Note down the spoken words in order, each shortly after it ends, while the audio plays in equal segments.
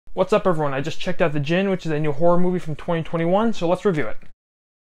What's up everyone, I just checked out The Djinn, which is a new horror movie from 2021, so let's review it.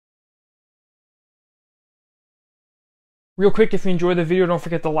 Real quick, if you enjoyed the video, don't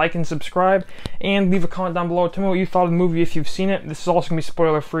forget to like and subscribe, and leave a comment down below. Tell me what you thought of the movie if you've seen it. This is also going to be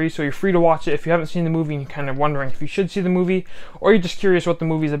spoiler free, so you're free to watch it. If you haven't seen the movie and you're kind of wondering if you should see the movie, or you're just curious what the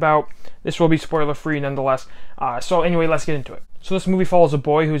movie's about, this will be spoiler free nonetheless. So anyway, let's get into it. So this movie follows a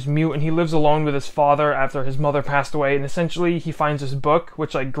boy who's mute, and he lives alone with his father after his mother passed away, and essentially he finds this book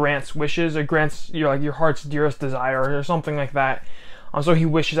which grants wishes, or grants your heart's dearest desire, or something like that. So he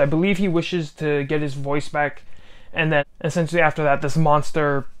wishes, I believe he wishes to get his voice back. And then, essentially after that, this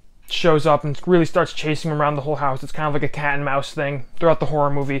monster shows up and really starts chasing him around the whole house. It's kind of like a cat and mouse thing throughout the horror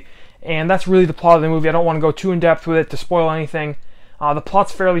movie. And that's really the plot of the movie. I don't want to go too in-depth with it to spoil anything. The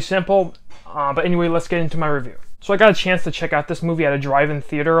plot's fairly simple, but anyway, let's get into my review. So I got a chance to check out this movie at a drive-in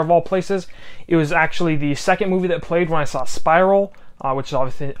theater of all places. It was actually the second movie that played when I saw Spiral, which is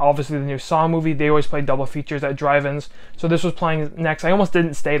obviously the new Saw movie. They always play double features at drive-ins, so this was playing next. I almost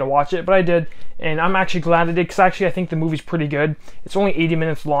didn't stay to watch it, but I did, and I'm actually glad I did, because actually I think the movie's pretty good. It's only 80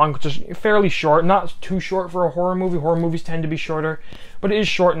 minutes long, which is fairly short, not too short for a horror movie. Horror movies tend to be shorter, but it is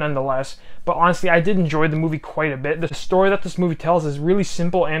short nonetheless. But honestly, I did enjoy the movie quite a bit. The story that this movie tells is really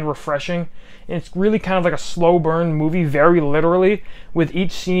simple and refreshing, and it's really kind of like a slow burn movie, very literally. With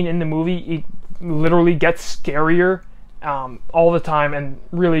each scene in the movie, it literally gets scarier all the time, and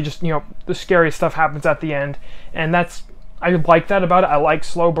really just, the scariest stuff happens at the end, and I like that about it. I like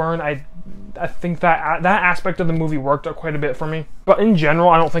slow burn. I think that aspect of the movie worked out quite a bit for me. But in general,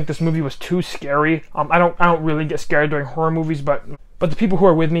 I don't think this movie was too scary. I don't really get scared during horror movies, but the people who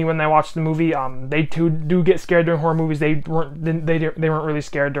are with me when they watch the movie, they too do get scared during horror movies. They weren't really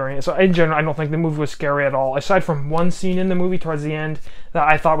scared during it. So in general, I don't think the movie was scary at all, aside from one scene in the movie towards the end that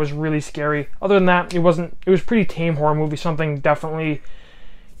I thought was really scary. Other than that, it was pretty tame horror movie, something definitely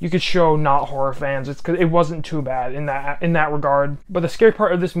you could show not horror fans. It wasn't too bad in that regard. But the scary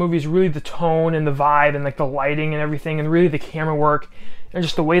part of this movie is really the tone and the vibe and like the lighting and everything, and really the camera work and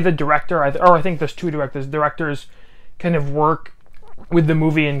just the way the director, I think there's two directors kind of work with the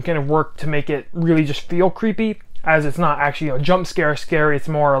movie and kind of work to make it really just feel creepy, as it's not actually jump scare scary. It's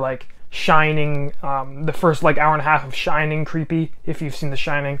more like Shining, the first hour and a half of Shining creepy, if you've seen The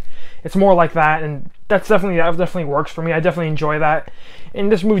Shining. It's more like that, and that definitely works for me. I definitely enjoy that,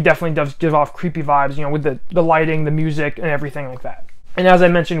 and this movie definitely does give off creepy vibes, with the lighting, the music, and everything like that. And as I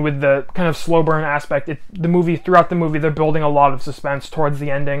mentioned, with the kind of slow burn aspect, throughout the movie, they're building a lot of suspense towards the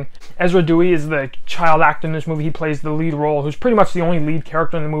ending. Ezra Dewey is the child actor in this movie. He plays the lead role, who's pretty much the only lead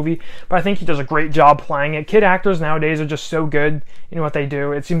character in the movie, but I think he does a great job playing it. Kid actors nowadays are just so good in what they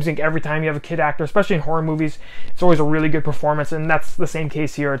do. It seems like every time you have a kid actor, especially in horror movies, it's always a really good performance, and that's the same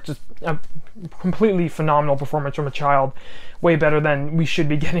case here. It's just a completely phenomenal performance from a child, way better than we should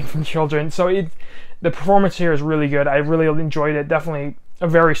be getting from children. So the performance here is really good. I really enjoyed it. Definitely a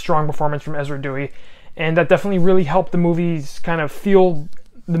very strong performance from Ezra Dewey, and that definitely really helped the movies kind of feel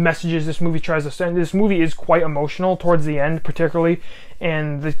the messages this movie tries to send. This movie is quite emotional towards the end, particularly,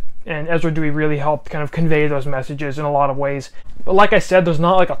 and Ezra Dewey really helped kind of convey those messages in a lot of ways. But like I said, there's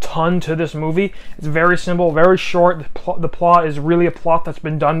not a ton to this movie. It's very simple, very short. The plot is really a plot that's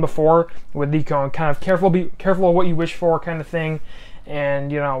been done before, with the kind of be careful of what you wish for kind of thing,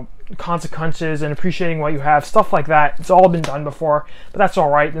 and consequences and appreciating what you have, stuff like that. It's all been done before, but that's all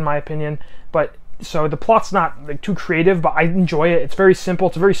right in my opinion. But so the plot's not too creative, but I enjoy it. It's very simple.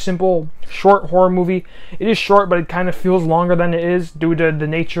 It's a very simple, short horror movie. It is short, but it kind of feels longer than it is due to the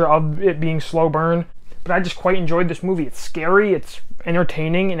nature of it being slow burn. But I just quite enjoyed this movie. It's scary, it's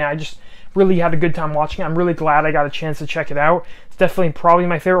entertaining, and I just really had a good time watching it. I'm really glad I got a chance to check it out. It's definitely probably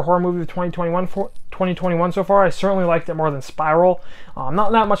my favorite horror movie of 2021 so far. I certainly liked it more than Spiral.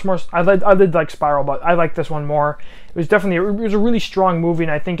 Not that much more. I did like Spiral, but I like this one more. It was a really strong movie,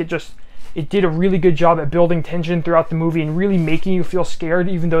 and I think it did a really good job at building tension throughout the movie and really making you feel scared,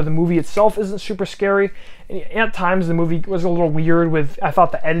 even though the movie itself isn't super scary. And at times the movie was a little weird. I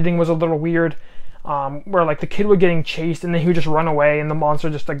thought the editing was a little weird, where the kid was getting chased and then he would just run away and the monster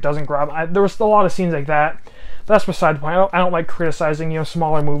just doesn't grab him. There was a lot of scenes like that. But that's beside the point. I don't like criticizing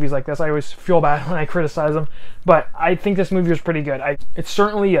smaller movies like this. I always feel bad when I criticize them, but I think this movie was pretty good. It's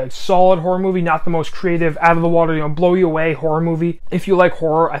certainly a solid horror movie, not the most creative, out of the water, blow you away horror movie. If you like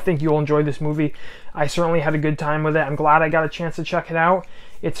horror, I think you'll enjoy this movie. I certainly had a good time with it. I'm glad I got a chance to check it out.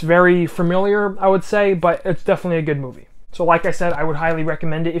 It's very familiar, I would say, but it's definitely a good movie. So like I said, I would highly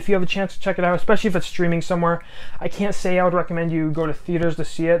recommend it if you have a chance to check it out, especially if it's streaming somewhere. I can't say I would recommend you go to theaters to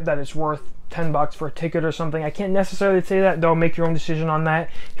see it, that it's worth $10 for a ticket or something. I can't necessarily say that, though. Make your own decision on that.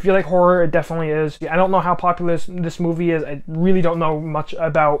 If you like horror, it definitely is. I don't know how popular this movie is. I really don't know much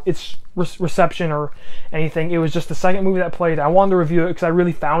about its reception or anything. It was just the second movie that played. I wanted to review it because I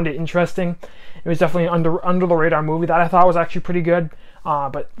really found it interesting. It was definitely an under the radar movie that I thought was actually pretty good.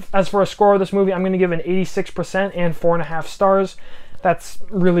 But as for a score of this movie, I'm going to give an 86% and 4.5 stars. That's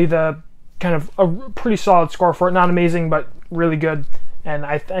really the kind of a pretty solid score for it. Not amazing, but really good. And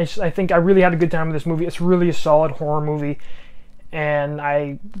I think I really had a good time with this movie. It's really a solid horror movie, and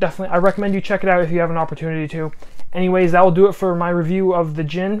I recommend you check it out if you have an opportunity to. Anyways, that will do it for my review of The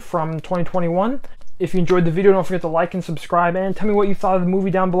Djinn from 2021. If you enjoyed the video, don't forget to like and subscribe, and tell me what you thought of the movie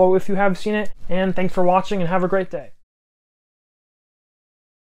down below if you have seen it. And thanks for watching, and have a great day.